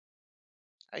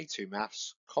A2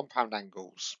 Maths, compound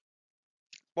angles.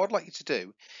 What I'd like you to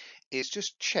do is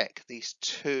just check these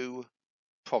two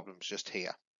problems just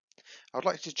here. I'd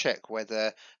like you to check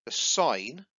whether the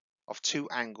sine of two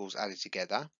angles added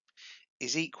together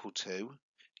is equal to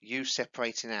you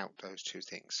separating out those two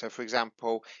things. So for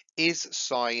example, is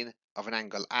sine of an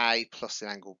angle A plus an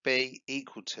angle B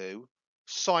equal to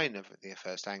sine of the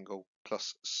first angle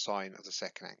plus sine of the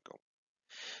second angle?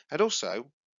 And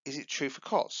also, is it true for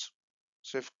cos?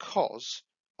 So if cos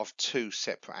of two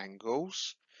separate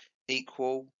angles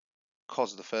equal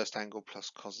cos of the first angle plus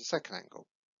cos of the second angle.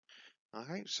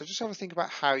 Okay, so just have a think about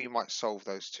how you might solve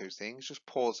those two things. Just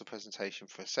pause the presentation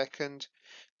for a second,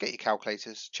 get your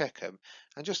calculators, check them,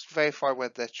 and just verify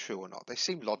whether they're true or not. They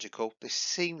seem logical, they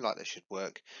seem like they should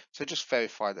work, so just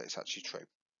verify that it's actually true.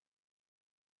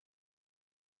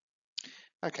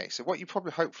 Okay, so what you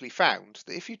probably hopefully found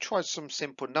that if you tried some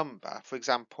simple number, for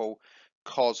example,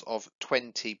 cos of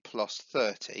 20 plus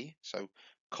 30, so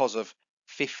cos of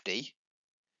 50,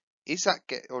 does that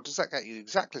get you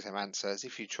exactly the same answer as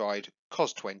if you tried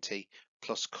cos 20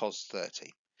 plus cos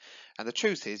 30? And the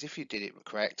truth is, if you did it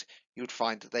correct, you would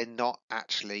find that they're not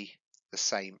actually the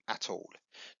same at all.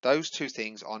 Those two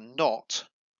things are not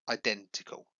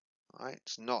identical. Right?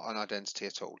 It's not an identity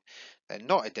at all. They're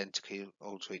not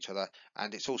identical to each other,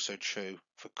 and it's also true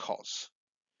for cos.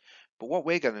 But what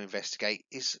we're going to investigate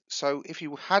is, so if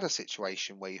you had a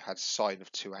situation where you had sine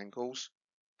of two angles,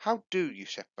 how do you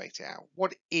separate it out?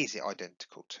 What is it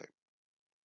identical to?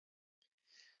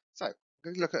 So I'm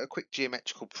going to look at a quick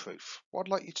geometrical proof. What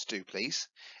I'd like you to do, please,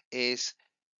 is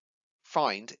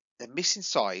find the missing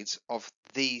sides of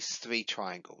these three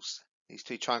triangles. These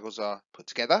three triangles are put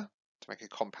together to make a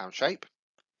compound shape.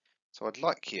 So I'd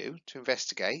like you to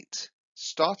investigate,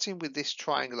 starting with this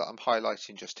triangle that I'm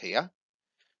highlighting just here.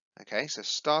 Okay, so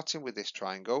starting with this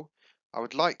triangle, I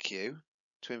would like you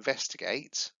to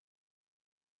investigate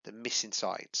the missing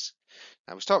sides.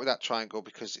 Now we'll start with that triangle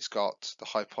because it's got the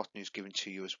hypotenuse given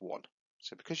to you as 1.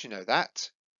 So because you know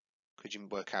that, could you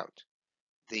work out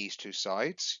these two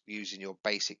sides using your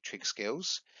basic trig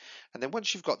skills? And then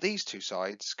once you've got these two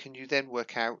sides, can you then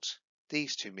work out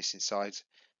these two missing sides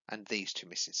and these two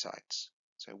missing sides?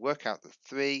 So work out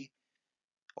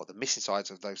the missing sides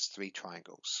of those three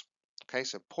triangles. Okay,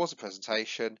 so pause the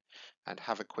presentation and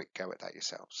have a quick go at that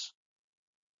yourselves.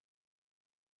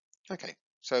 Okay,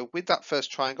 so with that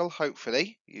first triangle,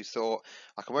 hopefully you thought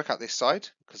I can work out this side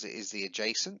because it is the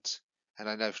adjacent, and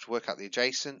I know to work out the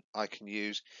adjacent I can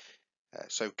use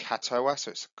katoa,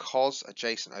 so it's cos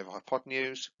adjacent over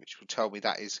hypotenuse, which will tell me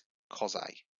that is cos A.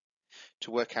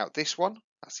 To work out this one,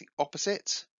 that's the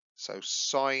opposite, so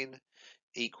sine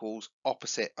equals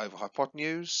opposite over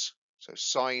hypotenuse, so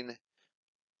sine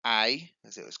A,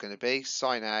 as it was going to be,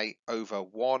 sine A over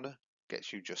 1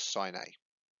 gets you just sine A.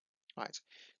 Right,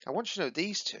 now once you know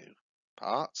these two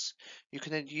parts, you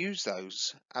can then use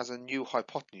those as a new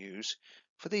hypotenuse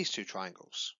for these two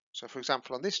triangles. So for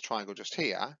example, on this triangle just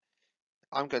here,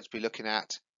 I'm going to be looking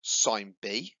at sine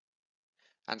B,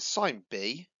 and sine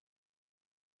B,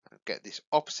 get this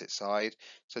opposite side,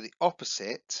 so the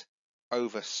opposite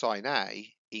over sine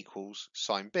A equals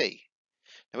sine B.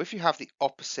 Now if you have the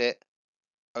opposite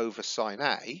over sine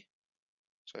A,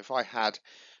 so if I had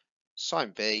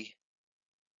sine B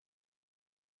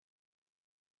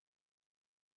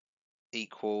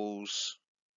equals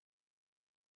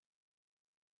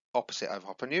opposite over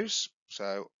hypotenuse,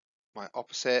 so my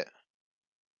opposite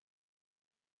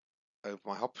over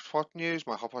my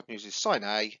hypotenuse is sine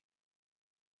A,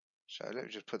 so let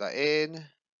me just put that in.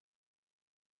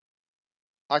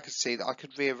 I could see that I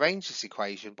could rearrange this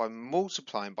equation by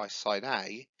multiplying by sine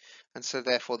A, and so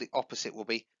therefore the opposite will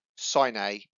be sine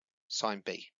A sine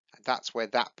B, and that's where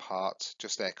that part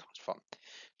just there comes from.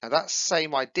 Now that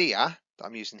same idea that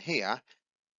I'm using here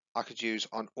I could use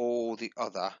on all the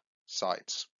other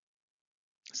sides.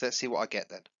 So let's see what I get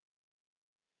then.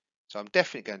 So I'm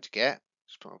definitely going to get,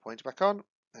 just put my pointer back on,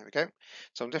 there we go.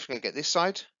 So I'm definitely going to get this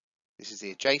side. This is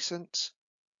the adjacent.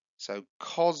 So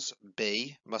cos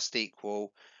B must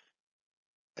equal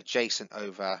adjacent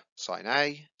over sine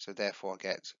A. So therefore I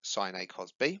get sine A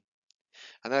cos B.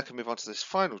 And then I can move on to this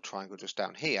final triangle just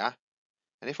down here.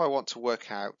 And if I want to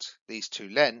work out these two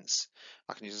lengths,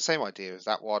 I can use the same idea as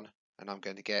that one. And I'm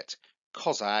going to get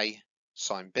cos A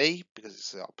sine B because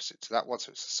it's the opposite to that one,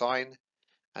 so it's a sine.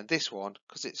 And this one,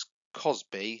 because it's cos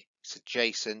B, it's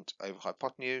adjacent over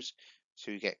hypotenuse, so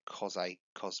you get cos A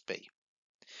cos B.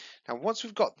 Now once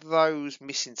we've got those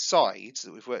missing sides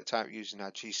that we've worked out using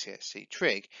our GCSE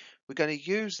trig, we're going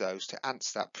to use those to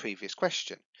answer that previous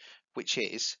question, which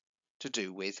is to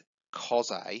do with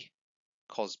cos A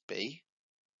cos B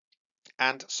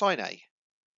and sine A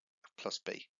plus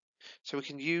B. So we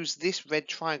can use this red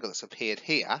triangle that's appeared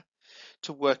here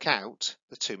to work out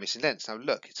the two missing lengths. Now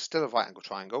look, it's still a right angle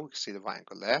triangle. We can see the right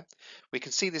angle there. We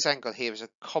can see this angle here is a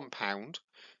compound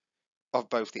of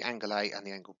both the angle A and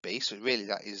the angle B. So really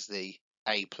that is the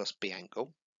A plus B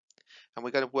angle. And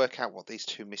we're going to work out what these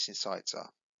two missing sides are.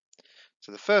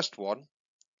 So the first one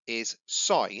is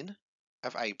sine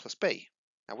of A plus B.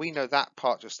 Now we know that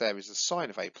part just there is the sine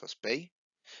of A plus B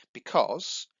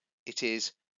because it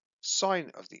is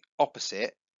sine of the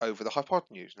opposite over the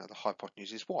hypotenuse. Now the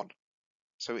hypotenuse is 1.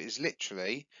 So it is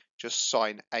literally just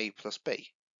sine A plus B.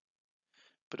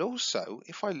 But also,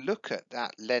 if I look at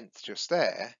that length just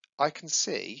there, I can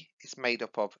see it's made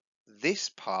up of this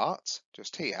part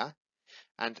just here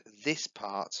and this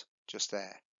part just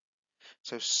there.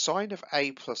 So sine of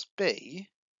A plus B,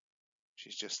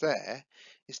 which is just there,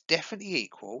 is definitely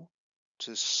equal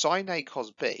to sine A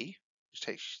cos B, which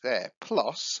takes you there,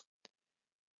 plus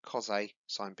cos A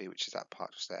sine B, which is that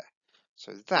part just there.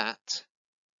 So that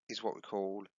is what we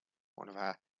call one of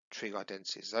our trig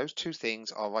identities. Those two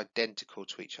things are identical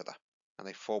to each other and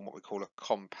they form what we call a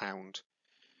compound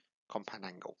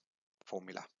angle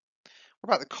formula. What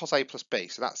about the cos A plus B?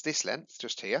 So that's this length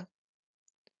just here.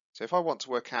 So if I want to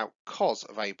work out cos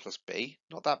of A plus B,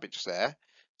 not that bit just there,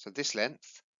 so this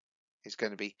length is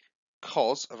going to be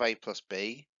cos of A plus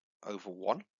B over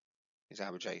 1 is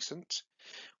our adjacent.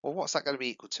 Well, what's that going to be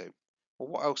equal to? Well,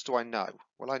 what else do I know?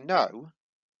 Well, I know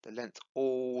the length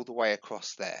all the way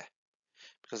across there,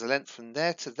 because the length from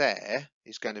there to there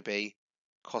is going to be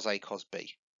cos A cos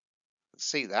B. Let's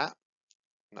see that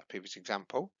in that previous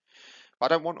example.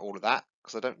 But I don't want all of that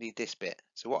because I don't need this bit.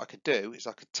 So what I could do is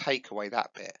I could take away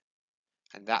that bit,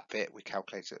 and that bit we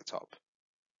calculate at the top.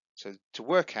 So to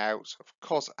work out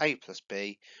cos A plus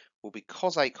B will be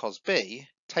cos A cos B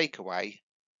take away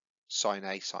sine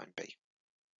A sine B.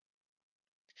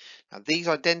 Now these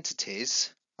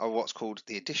identities are what's called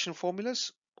the addition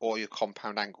formulas or your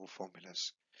compound angle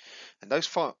formulas. And those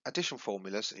addition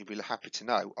formulas, you'll be happy to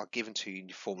know, are given to you in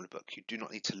your formula book. You do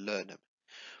not need to learn them.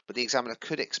 But the examiner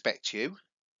could expect you,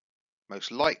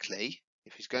 most likely,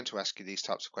 if he's going to ask you these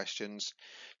types of questions,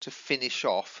 to finish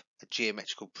off a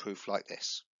geometrical proof like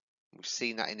this. We've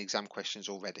seen that in exam questions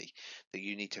already, that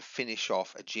you need to finish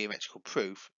off a geometrical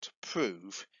proof to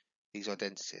prove these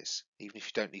identities, even if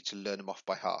you don't need to learn them off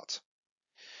by heart.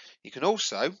 You can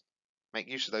also make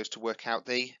use of those to work out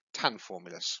the tan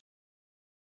formulas.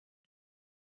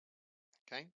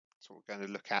 Okay, that's what we're going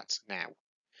to look at now.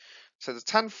 So the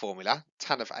tan formula,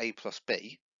 tan of A plus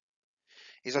B,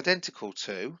 is identical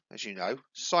to, as you know,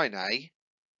 sine A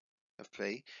of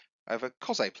B over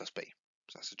cos A plus B.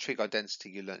 So that's a trig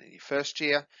identity you learned in your first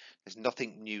year. There's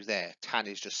nothing new there. Tan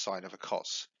is just sine over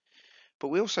cos. But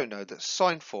we also know that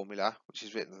sine formula, which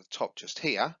is written at the top just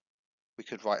here, we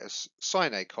could write as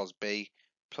sine A cos B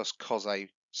plus cos A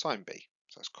sine B.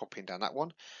 So that's copying down that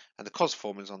one. And the cos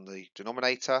formula is on the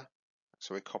denominator.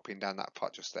 So we're copying down that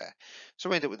part just there. So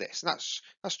we end up with this. And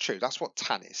that's true. That's what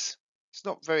tan is. It's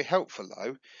not very helpful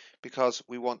though, because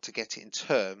we want to get it in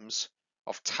terms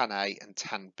of tan A and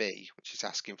tan B, which is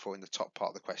asking for in the top part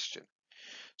of the question.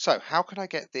 So how can I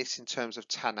get this in terms of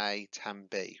tan A, tan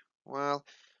B? Well,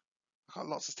 I've got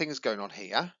lots of things going on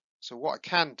here. So what I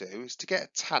can do is to get a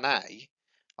tan A,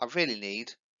 I really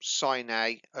need sine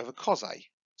A over cos A.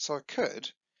 So I could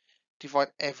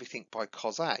divide everything by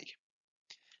cos A.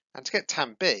 And to get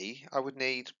tan B, I would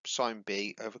need sine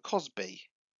B over cos B.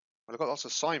 Well, I've got lots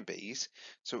of sine B's,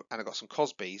 and I've got some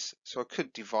cos B's, so I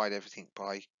could divide everything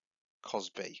by cos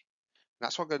B. And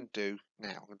that's what I'm going to do now.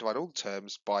 I'm going to divide all the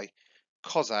terms by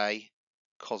cos A,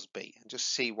 cos B, and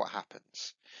just see what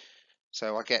happens.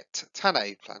 So I get tan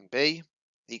A tan B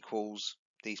equals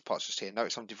these parts just here.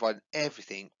 Notice I'm dividing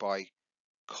everything by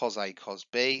cos A cos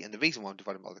B, and the reason why I'm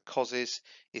dividing by the coses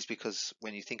is because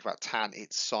when you think about tan,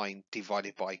 it's sine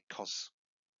divided by cos.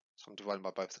 So I'm dividing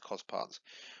by both the cos parts.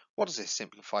 What does this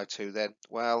simplify to then?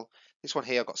 Well, this one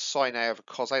here I've got sine A over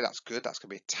cos A, that's good, that's going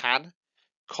to be a tan.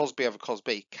 Cos B over cos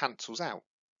B cancels out.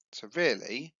 So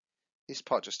really, this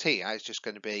part just here is just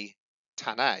going to be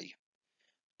tan A.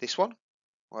 This one,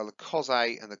 well, the cos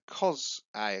A and the cos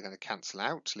A are going to cancel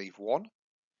out to leave 1.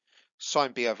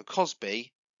 Sine B over cos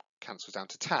B cancels down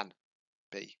to tan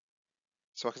B.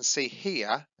 So I can see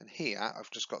here and here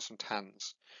I've just got some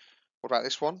tans. What about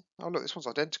this one? Oh look, this one's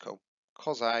identical.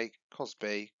 Cos A, cos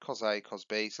B, cos A, cos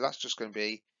B. So that's just going to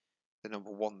be the number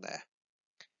 1 there.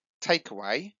 Take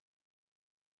away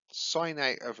sine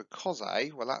A over cos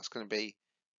A, well that's going to be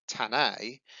tan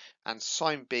A, and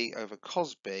sine B over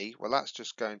cos B, well that's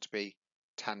just going to be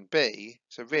tan B.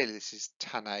 So really this is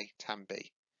tan A, tan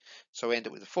B. So we end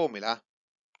up with a formula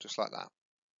just like that.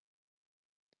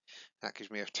 That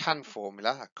gives me a tan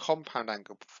formula, a compound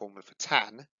angle formula for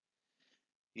tan,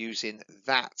 using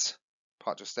that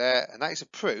part just there. And that is a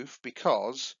proof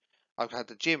because I've had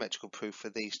the geometrical proof for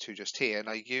these two just here, and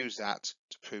I use that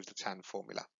to prove the tan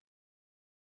formula.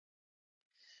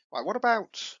 Right, what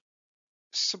about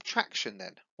subtraction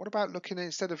then? What about looking at,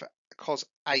 instead of cos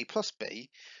A plus B,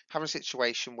 having a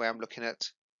situation where I'm looking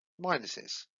at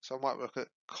minuses? So I might look at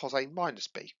cos A minus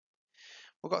B.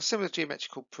 We've got a similar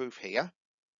geometrical proof here.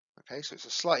 Okay, so it's a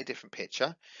slightly different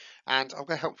picture, and I'm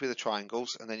going to help you with the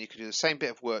triangles, and then you can do the same bit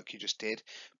of work you just did,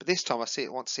 but this time I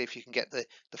want to see if you can get the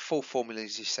full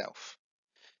formulas yourself.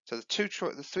 So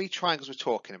the three triangles we're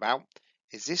talking about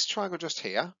is this triangle just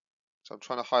here. So I'm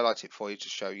trying to highlight it for you to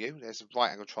show you. There's a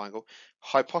right angle triangle.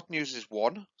 Hypotenuse is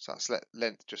 1, so that's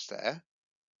length just there.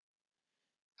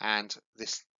 And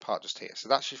this part just here. So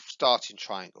that's your starting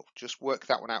triangle. Just work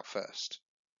that one out first.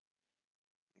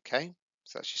 Okay,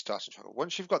 so that's your starting triangle.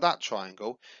 Once you've got that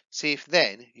triangle, see if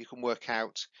then you can work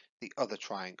out the other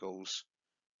triangles.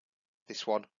 This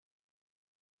one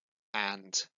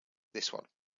and this one.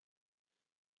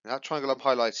 Now that triangle I'm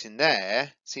highlighting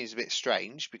there seems a bit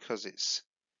strange because it's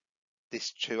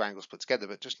these two angles put together,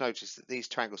 but just notice that these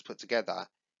two angles put together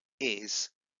is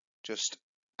just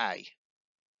A,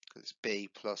 because it's B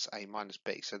plus A minus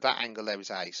B. So that angle there is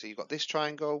A. So you've got this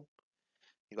triangle,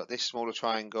 you've got this smaller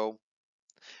triangle,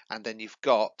 and then you've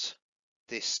got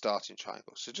this starting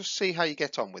triangle. So just see how you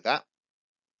get on with that.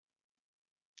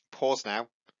 Pause now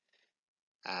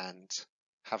and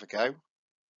have a go.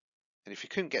 And if you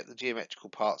couldn't get the geometrical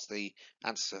parts, the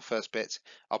answer to the first bit,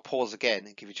 I'll pause again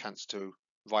and give you a chance to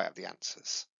write up the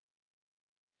answers.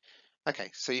 Okay,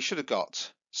 so you should have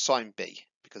got sine B,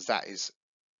 because that is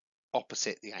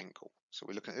opposite the angle. So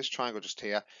we're looking at this triangle just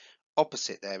here.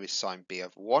 Opposite there is sine B over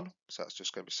 1, so that's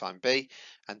just going to be sine B.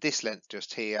 And this length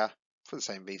just here, for the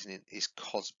same reason, is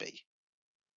cos B.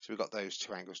 So we've got those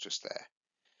two angles just there.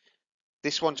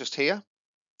 This one just here,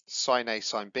 sine A,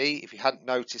 sine B. If you hadn't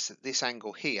noticed that this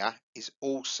angle here is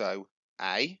also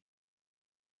A,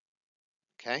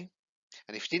 okay?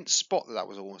 And if you didn't spot that that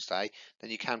was almost A,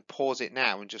 then you can pause it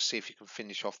now and just see if you can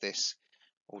finish off this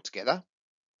all together.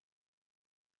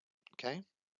 Okay,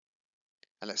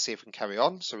 and let's see if we can carry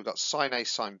on. So we've got sine A,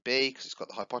 sine B, because it's got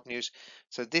the hypotenuse.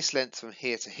 So this length from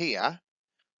here to here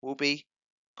will be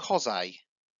cos A,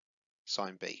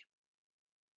 sine B.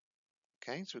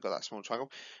 Okay, so we've got that small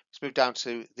triangle. Let's move down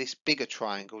to this bigger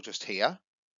triangle just here.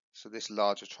 So this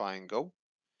larger triangle.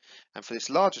 And for this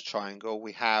larger triangle,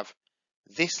 we have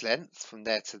this length from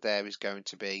there to there is going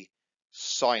to be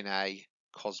sine A,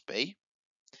 cos B.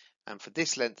 And for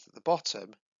this length at the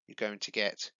bottom, you're going to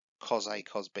get cos A,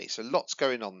 cos B. So lots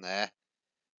going on there.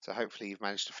 So hopefully you've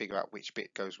managed to figure out which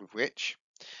bit goes with which.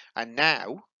 And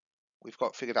now we've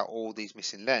got figured out all these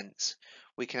missing lengths,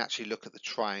 we can actually look at the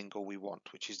triangle we want,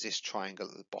 which is this triangle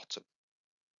at the bottom.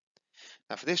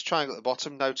 Now for this triangle at the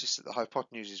bottom, notice that the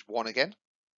hypotenuse is 1 again.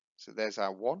 So there's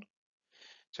our 1.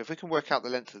 So if we can work out the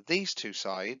length of these two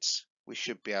sides, we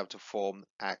should be able to form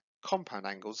our compound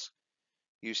angles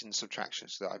using subtraction.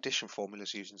 So the addition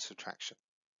formulas using subtraction.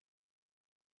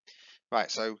 Right,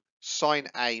 so sine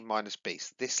A minus B,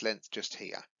 so this length just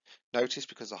here. Notice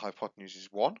because the hypotenuse is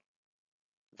 1,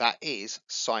 that is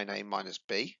sine A minus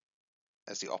B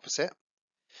as the opposite.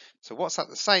 So what's that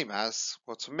the same as?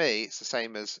 Well, to me, it's the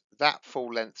same as that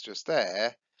full length just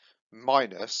there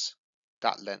minus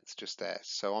that length just there.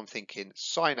 So I'm thinking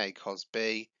sine A cos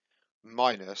B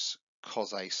minus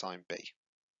cos A sine B.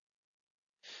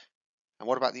 And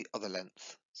what about the other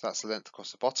length? So that's the length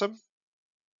across the bottom.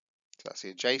 So that's the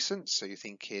adjacent. So you're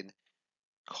thinking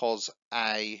cos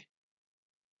A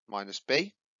minus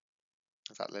B.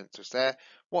 That length just there.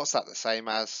 What's that the same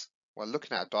as? Well,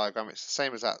 looking at a diagram, it's the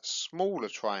same as that smaller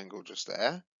triangle just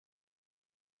there.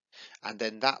 And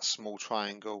then that small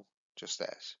triangle just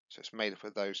there. So it's made up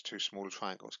of those two smaller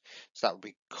triangles. So that would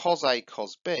be cos A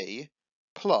cos B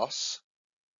plus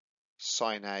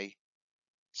sine A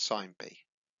sine B.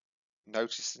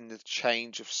 Noticing the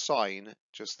change of sign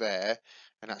just there,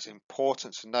 and that's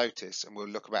important to notice, and we'll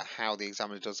look about how the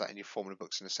examiner does that in your formula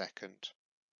books in a second.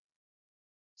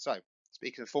 So,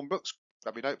 speaking of formula books,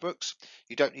 grab your notebooks.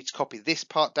 You don't need to copy this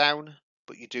part down,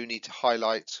 but you do need to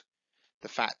highlight the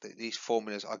fact that these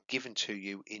formulas are given to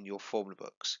you in your formula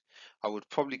books. I would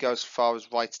probably go as far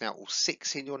as writing out all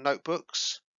 6 in your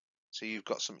notebooks, so you've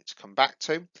got something to come back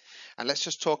to. And let's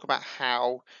just talk about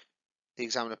how the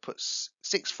examiner puts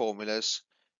 6 formulas,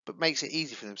 but makes it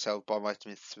easy for themselves by writing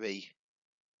them in 3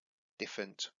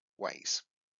 different ways.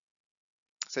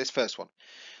 So this first one,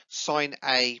 sine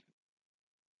A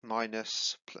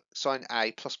minus sine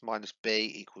A plus minus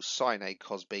B equals sine A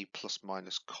cos B plus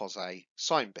minus cos A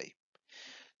sine B.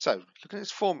 So looking at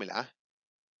this formula,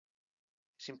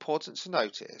 it's important to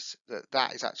notice that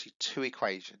that is actually two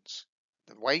equations.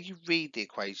 The way you read the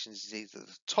equations is either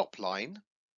the top line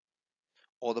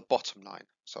or the bottom line.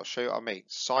 So I'll show you what I mean.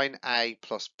 Sine A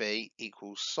plus B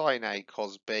equals sine A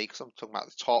cos B, because I'm talking about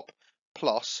the top,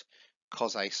 plus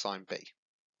cos A sine B,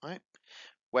 right?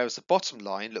 Whereas the bottom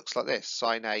line looks like this.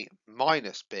 Sine A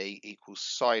minus B equals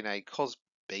sine A cos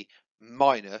B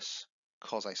minus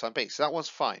cos A sine B. So that one's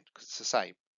fine because it's the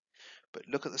same. But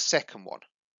look at the second one.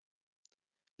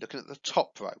 Looking at the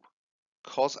top row,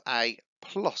 cos A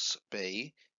plus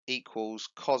B equals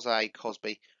cos A cos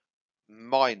B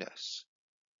minus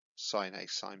sine A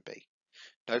sine B.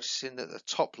 Noticing that the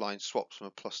top line swaps from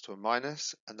a plus to a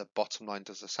minus and the bottom line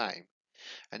does the same.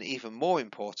 And even more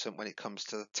important when it comes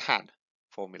to the tan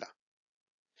formula.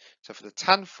 So for the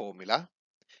tan formula,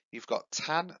 you've got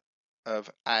tan of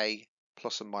A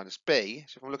plus and minus B.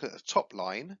 So if I'm looking at the top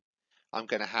line, I'm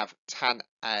going to have tan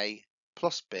A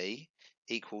plus B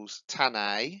equals tan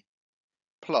A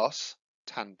plus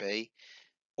tan B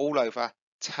all over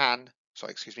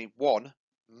 1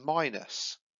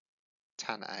 minus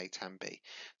tan A, tan B.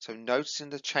 So noticing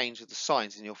the change of the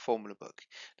signs in your formula book.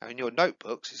 Now in your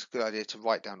notebooks, it's a good idea to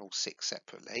write down all 6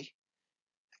 separately.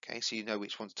 Okay, so you know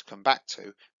which ones to come back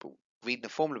to. But reading the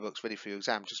formula books ready for your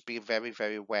exam, just be very,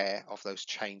 very aware of those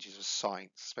changes of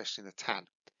signs, especially in the tan.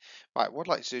 Right, what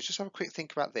I'd like to do is just have a quick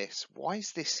think about this. Why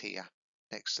is this here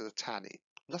next to the tan?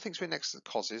 Nothing's written next to the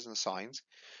causes and the sines,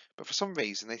 but for some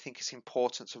reason they think it's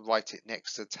important to write it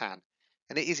next to the tan.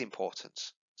 And it is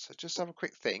important. So just have a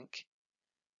quick think.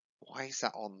 Why is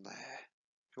that on there?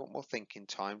 If you want more thinking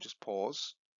time, just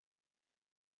pause.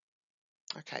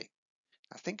 Okay,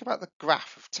 now think about the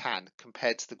graph of tan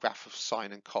compared to the graph of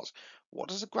sine and cos. What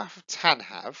does the graph of tan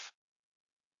have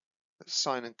that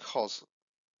sine and cos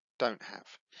don't have?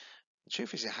 The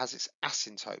truth is it has its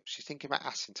asymptotes. You're thinking about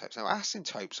asymptotes. Now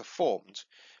asymptotes are formed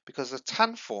because the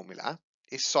tan formula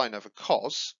is sine over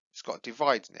cos. It's got a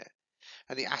divide in it.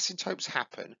 And the asymptotes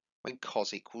happen when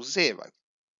cos equals 0.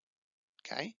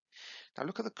 Okay. Now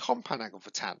look at the compound angle for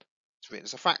tan. It's written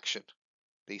as a fraction.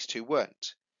 These two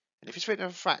weren't. And if it's written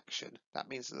as a fraction, that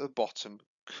means that the bottom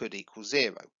could equal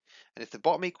 0. And if the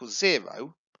bottom equals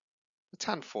 0, the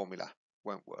tan formula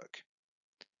won't work.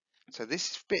 So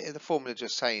this bit of the formula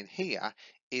just saying here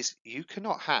is you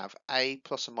cannot have A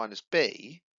plus or minus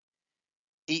B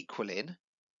equaling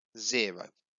 0.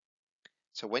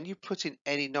 So when you put in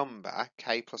any number,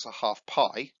 k plus a half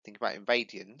pi, think about it in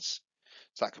radians,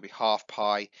 so that could be half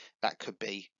pi, that could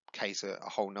be, k's a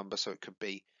whole number, so it could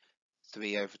be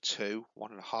 3 over 2,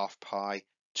 1.5 pi,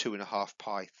 2.5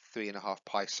 pi, 3.5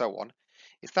 pi, so on.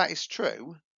 If that is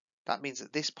true, that means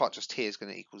that this part just here is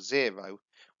going to equal 0,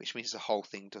 which means the whole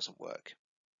thing doesn't work.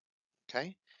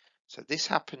 Okay, so this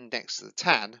happened next to the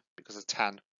tan because the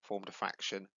tan formed a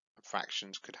fraction, and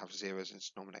fractions could have zeros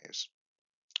as denominators.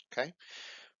 Okay,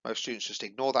 most students just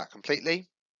ignore that completely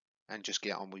and just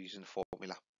get on with using the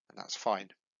formula, and that's fine.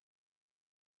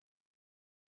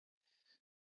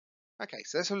 Okay,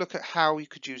 so let's have a look at how you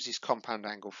could use these compound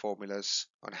angle formulas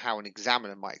and how an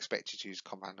examiner might expect you to use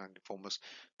compound angle formulas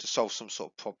to solve some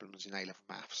sort of problems in A-level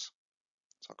maths.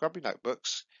 So I'll grab your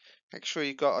notebooks, make sure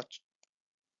you've got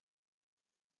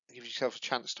give yourself a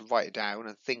chance to write it down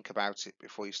and think about it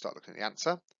before you start looking at the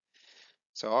answer.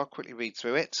 So I'll quickly read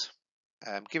through it.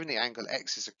 Given the angle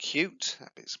x is acute,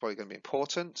 that bit's probably going to be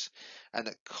important, and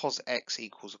that cos x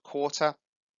equals a quarter,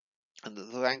 and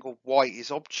that the angle y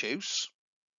is obtuse.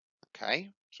 Okay,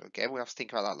 so again, we'll have to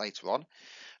think about that later on.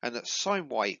 And that sine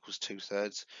y equals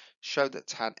 2/3, show that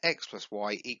tan x plus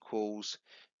y equals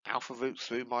alpha root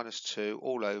 3 minus 2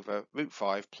 all over root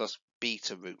 5 plus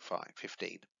beta root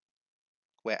 15,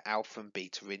 where alpha and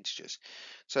beta are integers.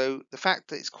 So the fact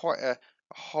that it's quite a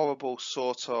horrible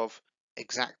sort of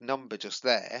exact number just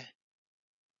there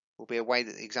will be a way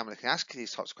that the examiner can ask you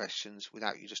these types of questions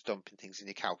without you just dumping things in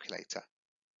your calculator.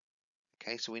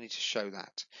 Okay, so we need to show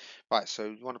that. Right, so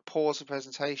you want to pause the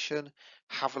presentation,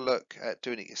 have a look at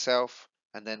doing it yourself,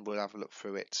 and then we'll have a look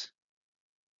through it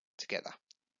together.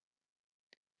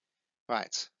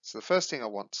 Right, so the first thing I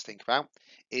want to think about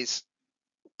is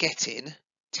getting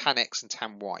tan x and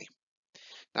tan y.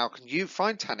 Now, can you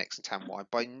find tan x and tan y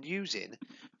by using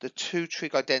the two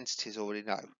trig identities I already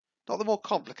know? Not the more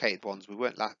complicated ones we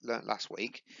learnt last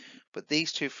week, but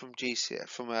these two from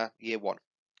year 1.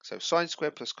 So sine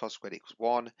squared plus cos squared equals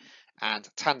 1, and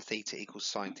tan theta equals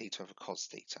sine theta over cos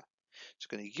theta. So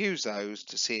I'm going to use those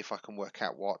to see if I can work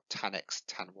out what tan x,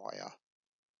 tan y are.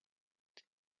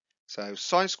 So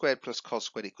sine squared plus cos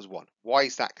squared equals 1. Why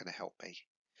is that going to help me?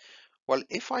 Well,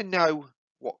 if I know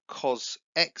what cos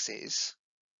x is,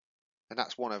 and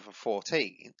that's 1 over 4,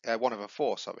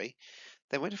 sorry,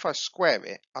 then if I square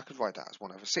it, I could write that as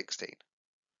 1 over 16.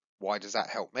 Why does that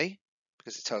help me?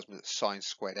 Because it tells me that sine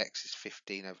squared x is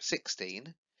 15 over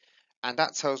 16, and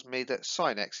that tells me that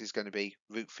sine x is going to be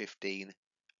root 15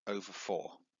 over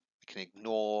 4. We can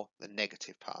ignore the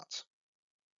negative part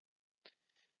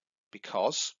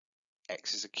because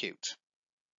x is acute.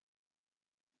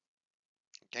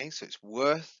 Okay, so it's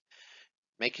worth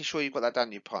making sure you've got that down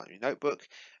in your notebook,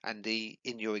 and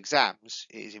in your exams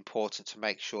it is important to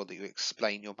make sure that you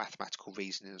explain your mathematical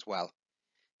reasoning as well.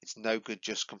 It's no good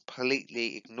just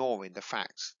completely ignoring the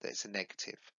fact that it's a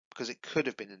negative, because it could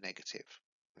have been a negative.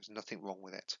 There's nothing wrong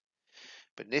with it.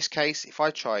 But in this case, if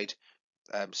I tried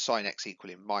sine x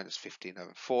equaling minus 15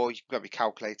 over 4, you can grab your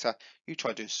calculator, you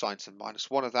try doing sine to the minus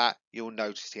 1 of that, you'll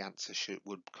notice the answer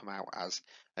would come out as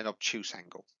an obtuse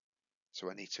angle. So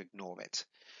I need to ignore it.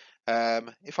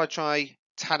 If I try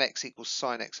tan x equals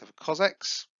sine x over cos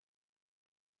x,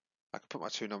 I can put my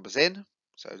two numbers in.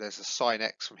 So there's a sine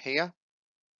x from here,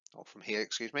 or from here,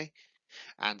 excuse me,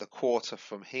 and the quarter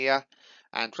from here,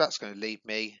 and that's going to lead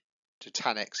me to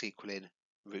tan x equaling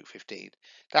root 15.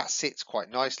 That sits quite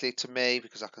nicely to me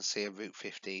because I can see a root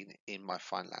 15 in my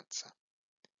final answer.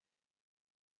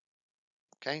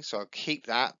 Okay, so I'll keep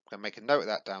that, I'm going to make a note of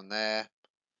that down there,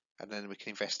 and then we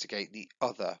can investigate the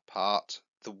other part,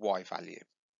 the y value.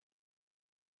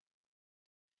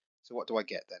 So what do I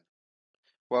get then?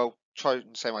 Well, try the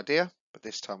same idea, but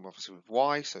this time obviously with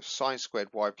y, so sine squared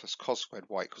y plus cos squared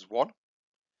y equals 1.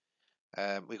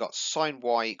 We got sine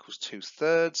y equals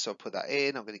 2/3, so I'll put that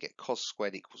in. I'm going to get cos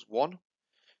squared equals 1.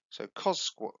 So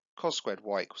cos squared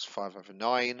y equals 5 over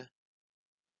 9,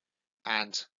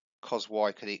 and cos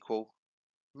y could equal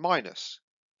minus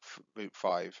root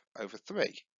 5 over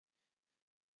 3.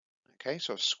 Okay,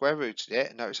 so I've square rooted it,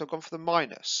 and notice I've gone for the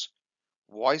minus.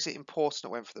 Why is it important I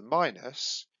went for the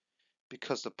minus?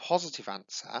 Because the positive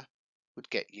answer would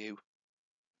get you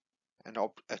an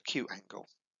acute angle.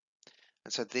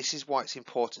 And so this is why it's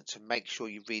important to make sure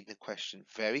you read the question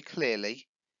very clearly,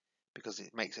 because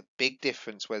it makes a big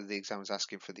difference whether the exam is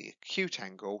asking for the acute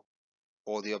angle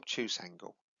or the obtuse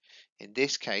angle. In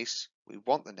this case, we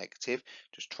want the negative.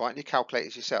 Just try it in your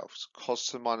calculators yourself. So cos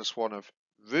to the minus 1 of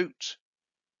root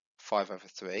 5 over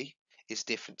 3 is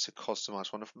different to cos to the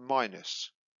minus 1 of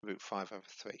minus root 5 over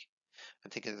 3.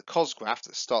 And think of the cos graph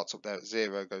that starts up there at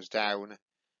 0, goes down,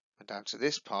 and down to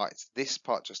this part. It's this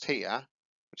part just here,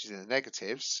 which is in the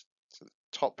negatives. So the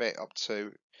top bit up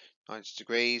to 90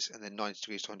 degrees, and then 90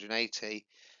 degrees to 180.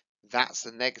 That's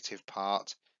the negative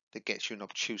part that gets you an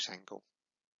obtuse angle.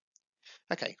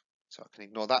 Okay, so I can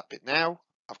ignore that bit now.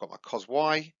 I've got my cos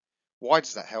y. Why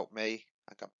does that help me?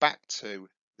 I go back to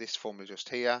this formula just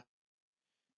here,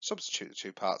 substitute the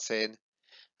two parts in,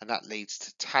 and that leads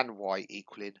to tan y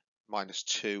equaling minus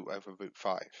 2 over root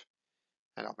 5.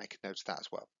 And I'll make a note of that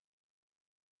as well.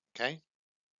 Okay,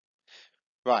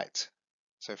 right.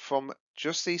 So from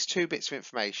just these two bits of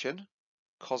information,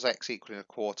 cos x equaling a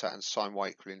quarter and sine y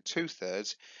equaling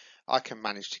 2/3, I can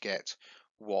manage to get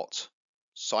what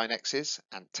sine x is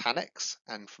and tan x,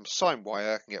 and from sine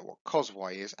y I can get what cos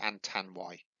y is and tan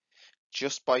y,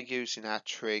 just by using our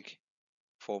trig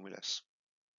formulas.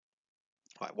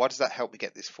 Right, why does that help me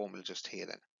get this formula just here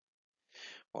then?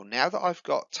 Well, now that I've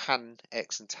got tan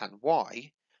x and tan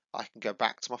y, I can go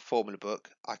back to my formula book,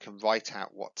 I can write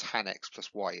out what tan x plus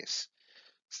y is.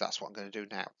 So that's what I'm going to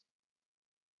do now.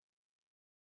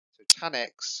 So tan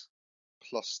x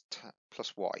plus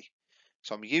y.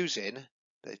 So I'm using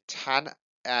the tan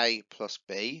A plus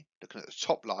B, looking at the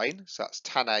top line, so that's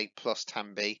tan A plus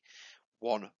tan B,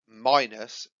 1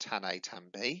 minus tan A tan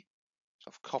B. So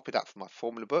I've copied that from my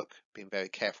formula book, being very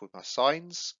careful with my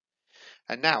signs.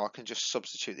 And now I can just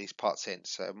substitute these parts in.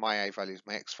 So my A value is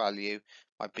my X value,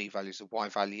 my B value is the Y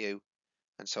value,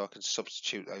 and so I can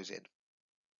substitute those in.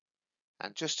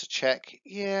 And just to check,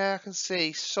 yeah, I can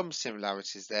see some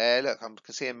similarities there. Look, I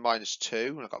can see a minus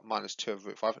 2, and I've got minus 2 over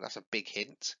root 5, and that's a big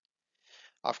hint.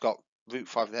 I've got root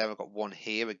 5 there, I've got 1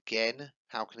 here again.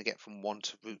 How can I get from 1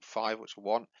 to root 5, which I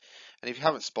want? And if you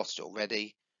haven't spotted it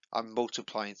already, I'm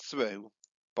multiplying through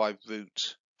by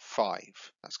root 5.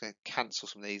 That's going to cancel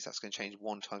some of these. That's going to change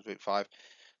 1 times root 5.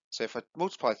 So if I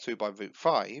multiply through by root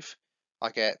 5,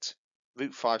 I get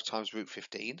root 5 times root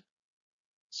 15.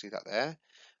 See that there?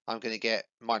 I'm going to get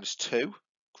minus 2.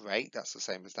 Great, that's the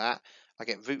same as that. I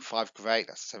get root 5. Great,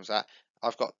 that's the same as that.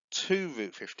 I've got 2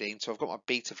 root 15, so I've got my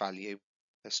beta value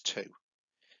as 2.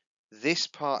 This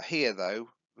part here, though,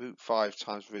 root 5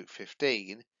 times root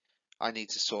 15, I need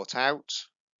to sort out,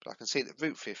 but I can see that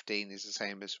root 15 is the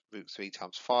same as root 3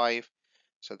 times 5.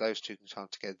 So those two can come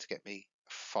together to get me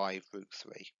 5 root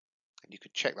 3. And you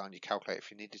could check that on your calculator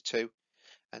if you needed to.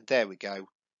 And there we go.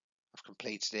 I've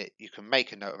completed it. You can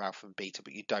make a note of alpha and beta,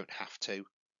 but you don't have to,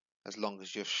 as long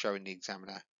as you're showing the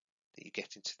examiner that you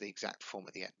get into the exact form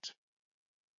at the end.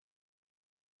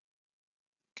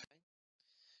 Okay.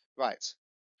 Right.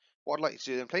 What I'd like you to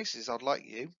do then, please, is I'd like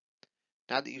you,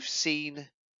 now that you've seen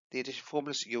the addition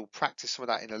formulas, you'll practice some of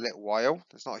that in a little while.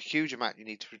 There's not a huge amount you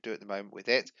need to do at the moment with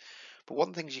it. But one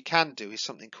of the things you can do is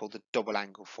something called the double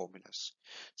angle formulas.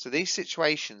 So these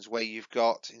situations where you've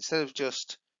got, instead of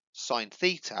just sine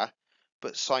theta,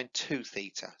 but sine 2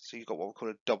 theta. So you've got what we call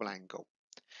a double angle.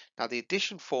 Now the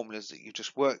addition formulas that you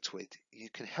just worked with, you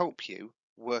can help you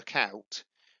work out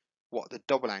what the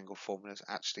double angle formulas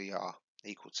actually are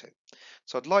equal to.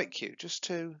 So I'd like you just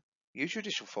to use your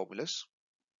addition formulas,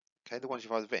 okay, the ones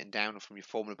you've either written down or from your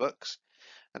formula books,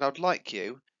 and I'd like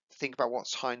you to think about what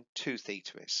sine 2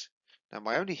 theta is. Now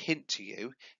my only hint to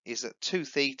you is that 2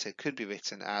 theta could be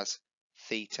written as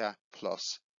theta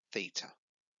plus theta.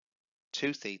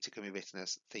 2 theta can be written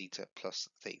as theta plus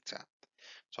theta.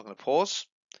 So I'm going to pause,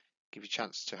 give you a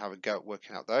chance to have a go at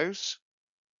working out those.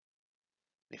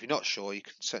 And if you're not sure, you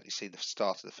can certainly see the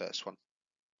start of the first one.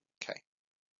 Okay.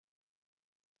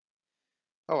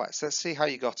 Alright, so let's see how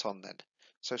you got on then.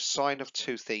 So sine of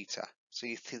 2 theta. So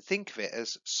you can think of it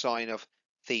as sine of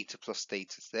theta plus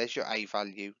theta. So there's your A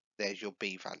value, there's your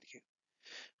B value.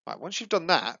 Right, once you've done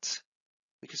that,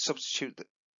 we can substitute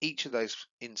each of those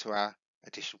into our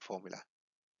addition formula.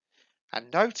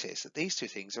 And notice that these two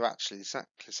things are actually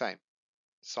exactly the same.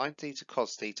 Sine theta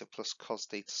cos theta plus cos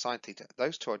theta sine theta,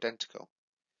 those two are identical.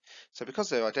 So because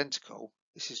they're identical,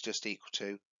 this is just equal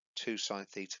to 2 sine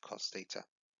theta cos theta.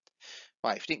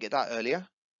 Right, if you didn't get that earlier,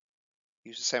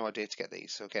 use the same idea to get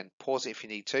these. So again, pause it if you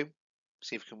need to,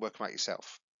 see if you can work them out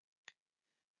yourself.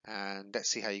 And let's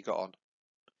see how you got on.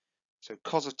 So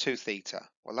cos of 2 theta,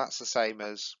 well that's the same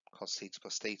as cos theta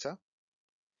plus theta.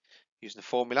 Using the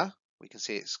formula, we can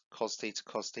see it's cos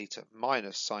theta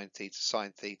minus sine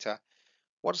theta.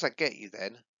 What does that get you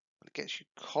then? Well, it gets you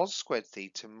cos squared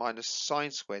theta minus sine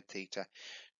squared theta.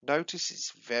 Notice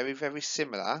it's very, very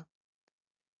similar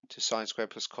to sine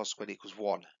squared plus cos squared equals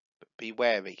 1. But be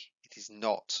wary, it is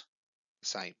not the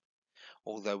same.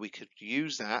 Although we could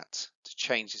use that to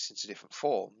change this into different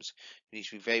forms, you need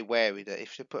to be very wary that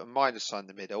if you put a minus sign in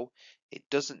the middle, it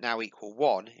doesn't now equal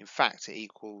 1. In fact, it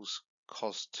equals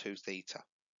cos 2 theta.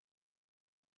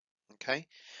 Okay,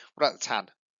 what about the tan?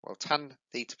 Well, tan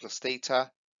theta plus theta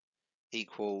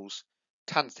equals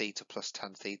tan theta plus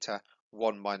tan theta,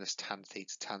 1 minus tan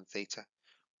theta.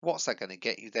 What's that going to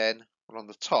get you then? Well, on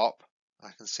the top,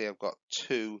 I can see I've got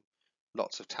 2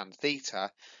 lots of tan theta,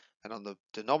 and on the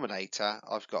denominator,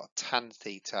 I've got tan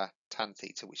theta,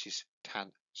 which is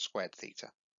tan squared theta.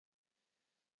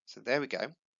 So there we go.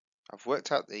 I've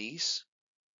worked out these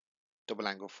double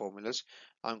angle formulas.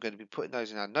 I'm going to be putting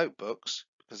those in our notebooks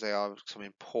because they are some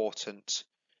important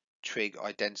trig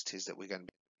identities that we're going to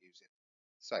be using.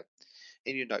 So,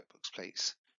 in your notebooks,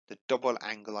 please, the double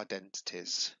angle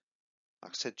identities.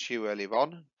 Like I said to you earlier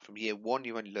on, from year 1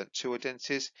 you only learnt 2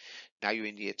 identities. Now you're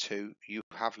in year 2, you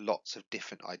have lots of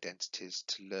different identities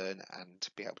to learn and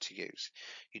to be able to use.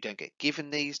 You don't get given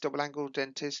these double angle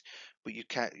identities, but you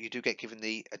do get given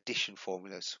the addition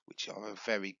formulas, which are a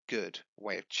very good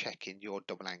way of checking your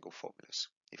double angle formulas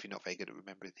if you're not very good at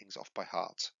remembering things off by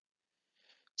heart.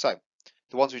 So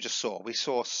the ones we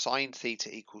saw sine theta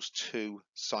equals 2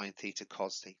 sine theta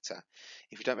cos theta.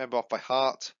 If you don't remember off by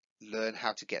heart, learn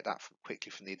how to get that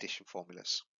quickly from the addition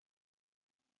formulas.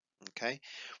 Okay,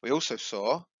 we also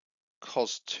saw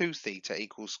cos 2 theta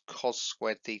equals cos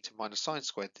squared theta minus sine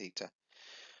squared theta.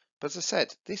 But as I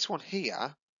said, this one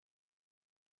here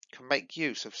can make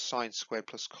use of sine squared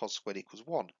plus cos squared equals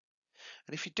 1.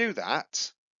 And if you do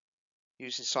that,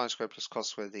 using sine squared plus cos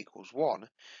squared equals 1,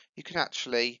 you can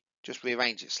actually just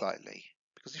rearrange it slightly.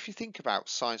 Because if you think about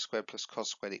sine squared plus cos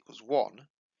squared equals 1,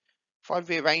 if I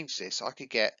rearrange this, I could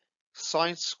get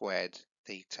sine squared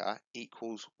theta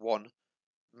equals 1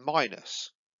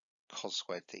 minus cos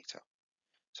squared theta.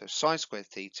 So sine squared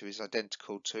theta is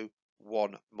identical to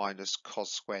 1 minus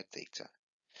cos squared theta.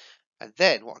 And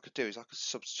then what I could do is I could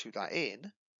substitute that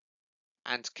in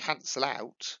and cancel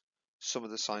out some of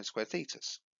the sine squared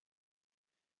thetas.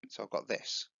 So I've got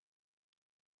this.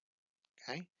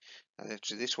 Okay, and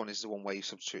actually this one is the one where you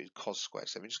substitute cos squared.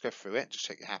 So let me just go through it and just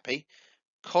check you're happy.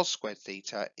 Cos squared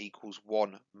theta equals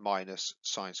 1 minus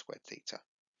sine squared theta.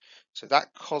 So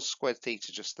that cos squared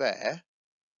theta just there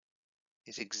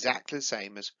is exactly the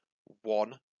same as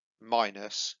 1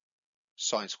 minus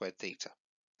sine squared theta.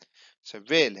 So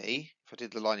really, if I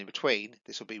did the line in between,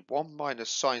 this will be 1 minus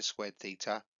sine squared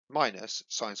theta minus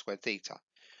sine squared theta.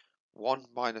 1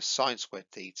 minus sine squared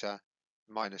theta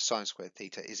minus sine squared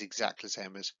theta is exactly the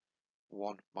same as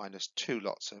 1 minus 2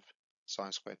 lots of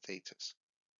sine squared thetas.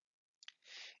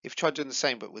 If you try doing the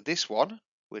same but with this one,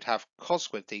 we'd have cos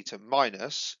squared theta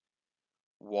minus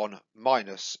 1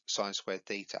 minus sine squared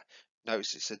theta.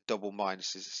 Notice it's a double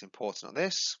minus, it's important on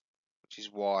this, which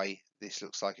is why this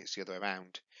looks like it's the other way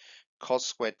around. Cos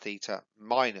squared theta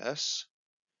minus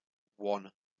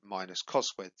 1 minus cos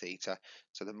squared theta.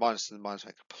 So the minus and the minus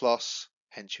make a plus,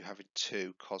 hence you having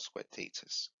 2 cos squared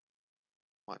thetas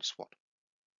minus 1.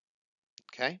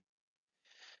 Okay,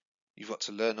 you've got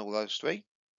to learn all those three,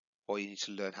 or you need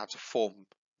to learn how to form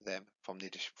them from the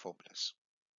addition formulas.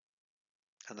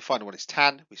 And the final one is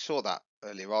tan. We saw that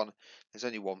earlier on. There's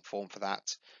only one form for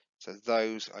that. So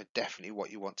those are definitely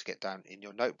what you want to get down in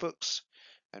your notebooks,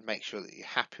 and make sure that you're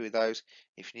happy with those.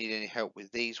 If you need any help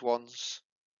with these ones,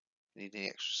 need any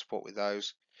extra support with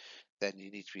those, then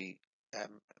you need to be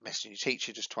messaging your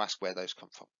teacher just to ask where those come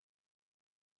from.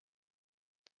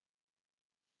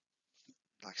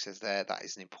 Like it says there, that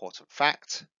is an important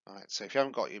fact. All right, so if you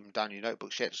haven't got them down in your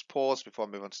notebooks yet, just pause before I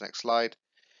move on to the next slide.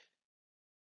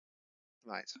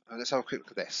 Right, let's have a quick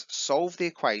look at this. Solve the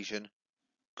equation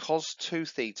cos 2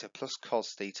 theta plus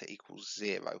cos theta equals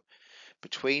 0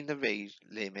 between the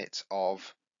limits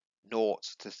of 0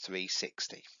 to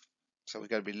 360. So we're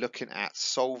going to be looking at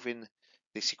solving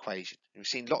this equation. We've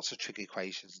seen lots of trig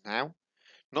equations now,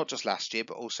 not just last year,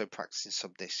 but also practicing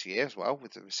some this year as well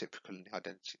with the reciprocal and the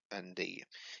identity and the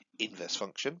inverse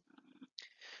function.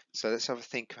 So let's have a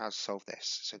think of how to solve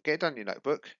this. So get down your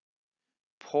notebook,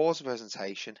 pause the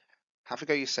presentation, have a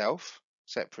go yourself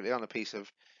separately on a piece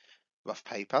of rough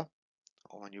paper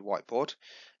or on your whiteboard,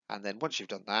 and then once you've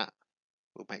done that,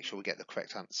 we'll make sure we get the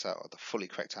correct answer or the fully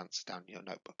correct answer down in your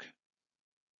notebook.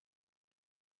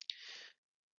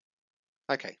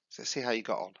 Okay, so let's see how you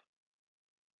got on.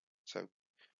 So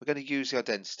we're going to use the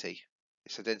identity.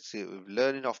 This identity that we're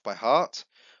learning off by heart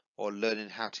or learning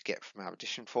how to get from our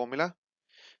addition formula.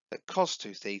 That cos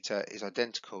 2 theta is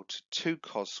identical to 2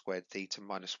 cos squared theta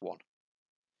minus 1.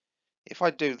 If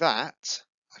I do that,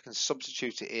 I can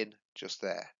substitute it in just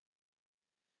there.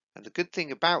 And the good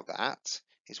thing about that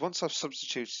is once I've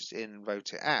substituted it in and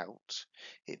wrote it out,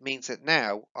 it means that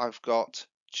now I've got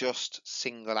just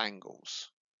single angles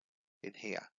in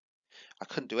here. I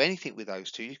couldn't do anything with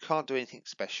those two. You can't do anything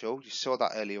special. You saw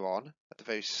that earlier on at the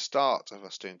very start of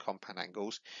us doing compound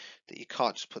angles, that you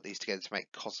can't just put these together to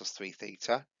make cos of 3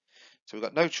 theta. So we've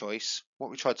got no choice.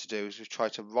 What we tried to do is we've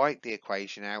tried to write the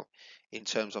equation out in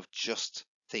terms of just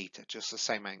theta, just the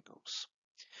same angles.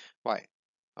 Right,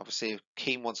 obviously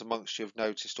keen ones amongst you have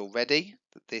noticed already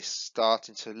that this is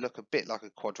starting to look a bit like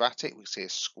a quadratic. We can see a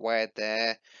squared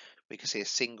there, we can see a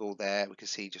single there, we can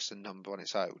see just a number on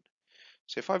its own.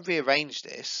 So if I rearrange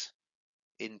this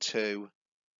into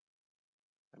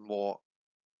a more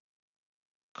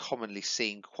commonly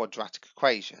seen quadratic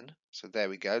equation, so there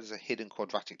we go, there's a hidden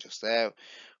quadratic just there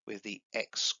with the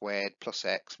x squared plus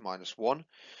x minus 1,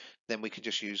 then we can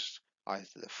just use either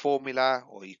the formula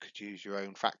or you could use your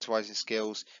own factorizing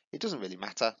skills. It doesn't really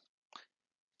matter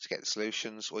to get the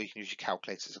solutions, or you can use your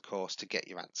calculators of course to get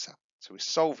your answer. So we're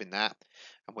solving that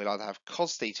and we'll either have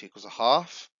cos theta equals a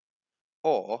half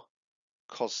or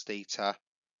cos theta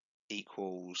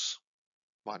equals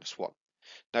minus 1.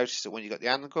 Notice that when you've got the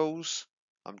angles,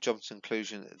 I'm jumping to the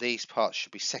conclusion that these parts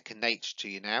should be second nature to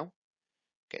you now.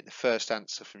 Getting the first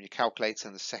answer from your calculator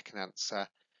and the second answer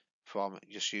from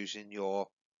just using your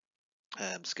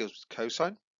skills with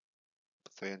cosine.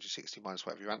 360 minus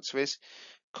whatever your answer is.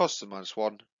 Cos to the minus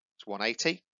 1 is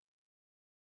 180.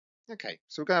 Okay,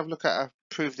 so we're going to have a look at a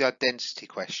prove the identity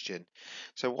question.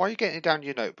 So while you're getting it down in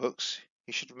your notebooks,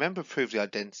 you should remember prove the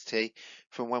identity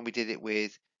from when we did it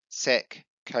with sec,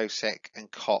 cosec and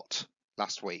cot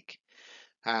last week.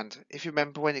 And if you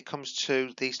remember, when it comes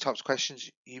to these types of questions,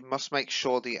 you must make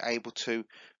sure that you're able to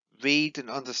read and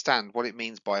understand what it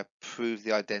means by prove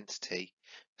the identity.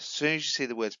 As soon as you see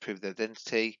the words prove the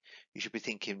identity, you should be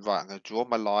thinking, right, I'm going to draw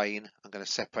my line, I'm going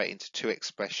to separate into two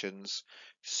expressions,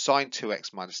 sine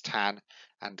 2x minus tan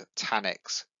and tan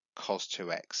x cos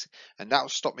 2x. And that will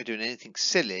stop me doing anything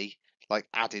silly like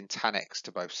adding tan x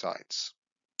to both sides.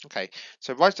 Okay,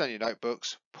 so write down your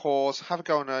notebooks, pause, have a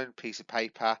go on your own piece of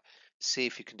paper, see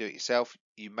if you can do it yourself.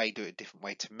 You may do it a different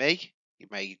way to me. You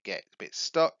may get a bit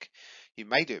stuck. You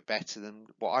may do it better than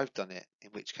what I've done it, in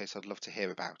which case I'd love to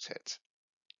hear about it.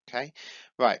 Okay,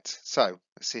 right, so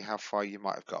let's see how far you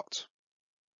might have got.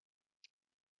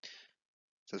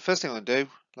 So the first thing I'm going to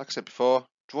do, like I said before,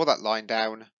 draw that line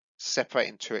down,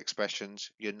 separating two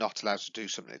expressions. You're not allowed to do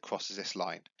something that crosses this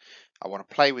line. I want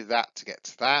to play with that to get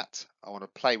to that. I want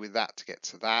to play with that to get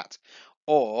to that.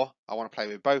 Or I want to play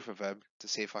with both of them to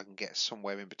see if I can get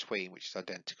somewhere in between which is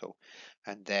identical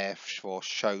and therefore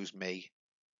shows me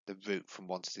the route from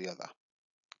one to the other.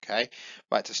 Okay,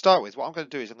 right, to start with, what I'm going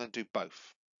to do is I'm going to do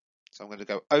both. So I'm going to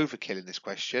go overkill in this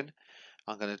question.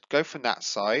 I'm going to go from that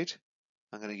side.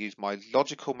 I'm going to use my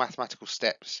logical mathematical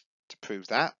steps to prove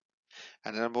that.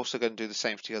 And then I'm also going to do the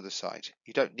same for the other side.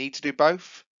 You don't need to do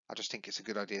both. I just think it's a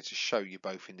good idea to show you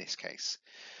both in this case.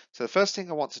 So the first thing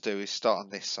I want to do is start on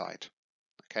this side.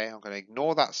 Okay, I'm going to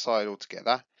ignore that side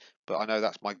altogether, but I know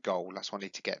that's my goal. That's what I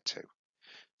need to get to.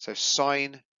 So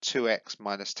sine 2x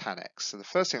minus tan x. So the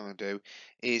first thing I'm going to do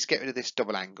is get rid of this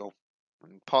double angle.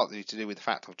 And partly to do with the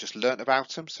fact I've just learnt about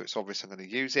them, so it's obvious I'm going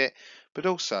to use it. But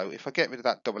also, if I get rid of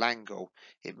that double angle,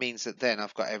 it means that then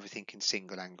I've got everything in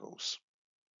single angles.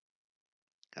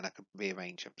 And I can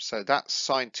rearrange them. So that's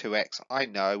sine 2x, I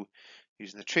know,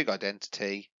 using the trig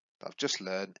identity that I've just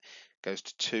learned, goes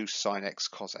to 2 sine x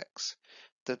cos x.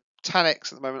 The tan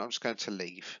x at the moment I'm just going to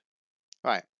leave.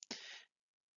 Right.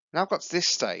 Now I've got to this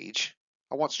stage,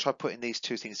 I want to try putting these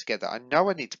two things together. I know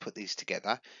I need to put these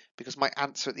together because my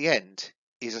answer at the end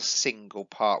is a single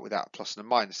part without a plus and a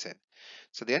minus in.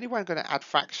 So the only way I'm going to add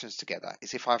fractions together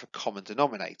is if I have a common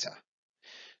denominator.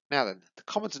 Now then, the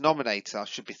common denominator I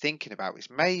should be thinking about is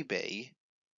maybe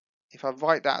if I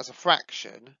write that as a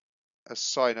fraction, as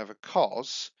sine over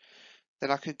cos, then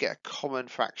I could get a common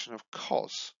fraction of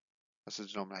cos as a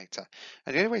denominator.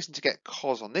 And the only reason to get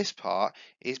cos on this part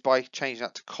is by changing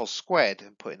that to cos squared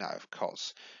and putting that over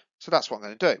cos. So that's what I'm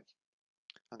going to do.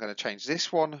 I'm going to change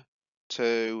this one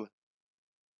to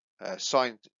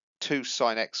sine 2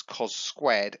 sine x cos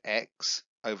squared x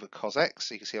over cos x.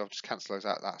 So you can see I'll just cancel those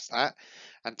out, that's that.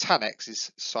 And tan x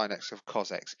is sine x of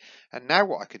cos x. And now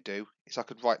what I could do is I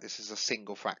could write this as a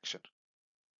single fraction.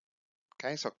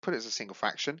 Okay, so I put it as a single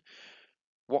fraction.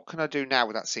 What can I do now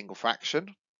with that single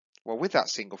fraction? Well, with that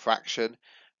single fraction,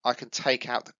 I can take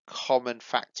out the common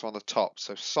factor on the top.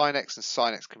 So sine x and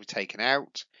sine x can be taken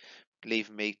out,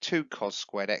 leaving me 2 cos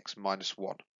squared x minus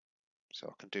 1. So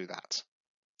I can do that.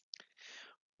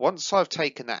 Once I've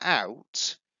taken that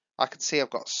out, I can see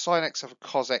I've got sine x over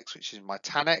cos x, which is my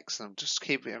tan x, and I'm just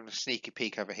keeping a sneaky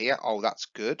peek over here. Oh, that's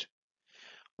good.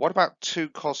 What about 2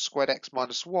 cos squared x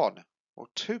minus 1? Well,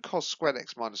 2 cos squared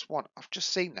x minus 1, I've just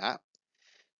seen that.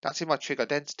 That's in my trig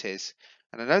identities,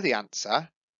 and I know the answer.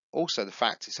 Also, the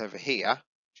fact it's over here,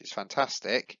 which is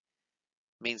fantastic,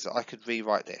 means that I could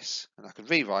rewrite this, and I could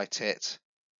rewrite it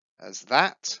as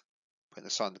that, putting the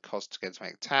sine and the cos together to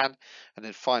make tan, and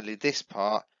then finally this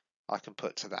part I can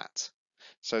put to that.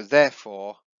 So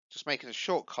therefore, just making a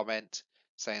short comment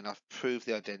saying I've proved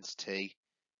the identity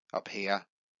up here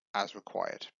as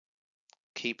required.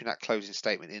 Keeping that closing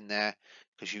statement in there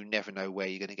because you never know where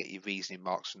you're going to get your reasoning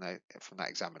marks from that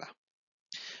examiner.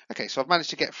 Okay, so I've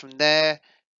managed to get from there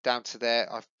down to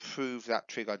there. I've proved that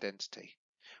trig identity.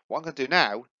 What I'm going to do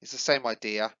now is the same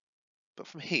idea, but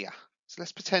from here. So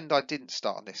let's pretend I didn't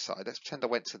start on this side. Let's pretend I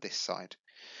went to this side.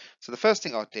 So the first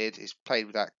thing I did is played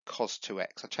with that cos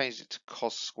 2x. I changed it to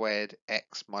cos squared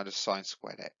x minus sine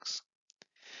squared x.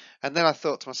 And then I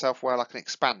thought to myself, well, I can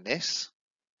expand this.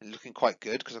 And looking quite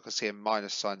good because I can see a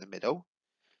minus sign in the middle.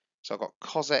 So I've got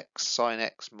cos x sine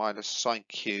x minus sine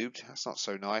cubed. That's not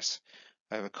so nice.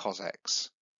 Over cos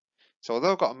x. So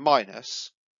although I've got a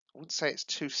minus, I wouldn't say it's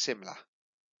too similar.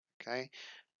 Okay,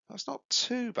 that's not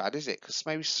too bad, is it? Because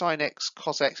maybe sine x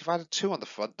cos x, if I had a 2 on the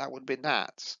front, that would have been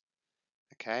that.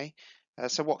 Okay,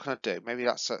 so what can I do? Maybe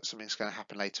that's something that's going to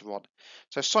happen later on.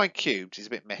 So sine cubed is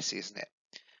a bit messy, isn't it?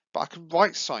 But I can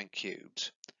write sine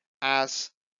cubed as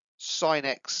sine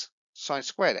x sine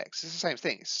squared x. It's the same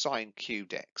thing, it's sine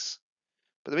cubed x.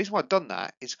 But the reason why I've done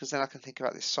that is because then I can think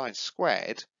about this sine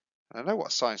squared, and I know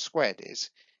what sine squared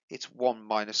is. It's 1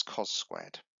 minus cos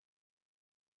squared.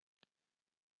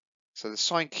 So the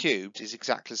sine cubed is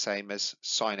exactly the same as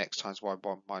sine x times y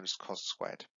 1 minus cos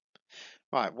squared.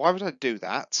 Right, why would I do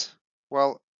that?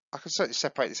 Well, I can certainly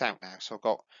separate this out now. So I've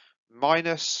got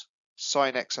minus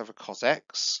sine x over cos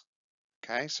x.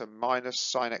 Okay, so minus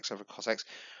sine x over cos x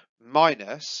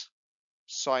minus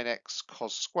sine x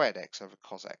cos squared x over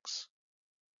cos x.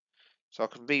 So I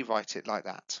can rewrite it like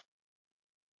that.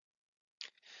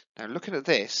 Now looking at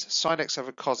this, sine x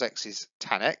over cos x is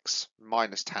tan x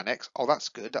minus tan x. Oh, that's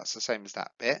good. That's the same as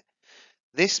that bit.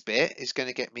 This bit is going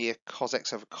to get me a cos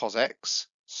x over cos x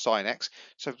sine x.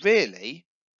 So really,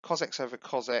 cos x over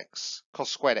cos x,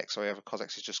 cos squared x sorry, over cos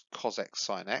x is just cos x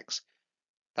sine x.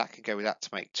 That can go with that to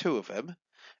make 2 of them.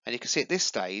 And you can see at this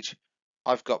stage,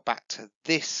 I've got back to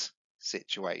this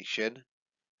situation,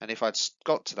 and if I'd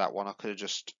got to that one, I could have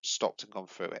just stopped and gone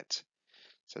through it.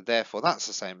 So therefore that's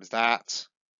the same as that,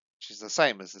 which is the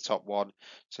same as the top one.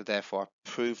 So therefore I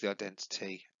prove the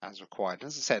identity as required.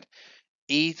 As I said,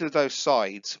 either of those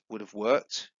sides would have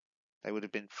worked. They would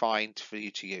have been fine for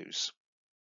you to use.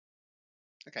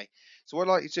 Okay, so what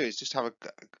I'd like you to do is just have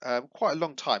quite a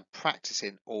long time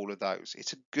practicing all of those.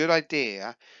 It's a good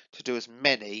idea to do as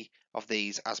many of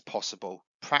these as possible.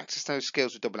 Practice those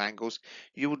skills with double angles.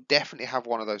 You will definitely have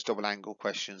one of those double angle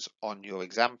questions on your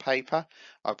exam paper.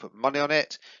 I've put money on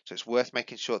it, so it's worth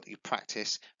making sure that you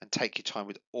practice and take your time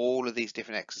with all of these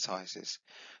different exercises.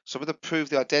 Some of the prove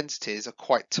the identities are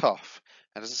quite tough.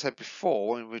 And as I said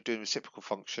before, when we're doing reciprocal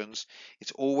functions,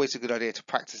 it's always a good idea to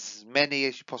practice as many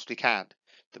as you possibly can.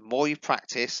 The more you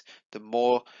practice, the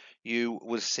more you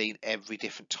will have seen every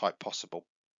different type possible.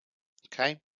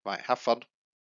 Okay, right, have fun.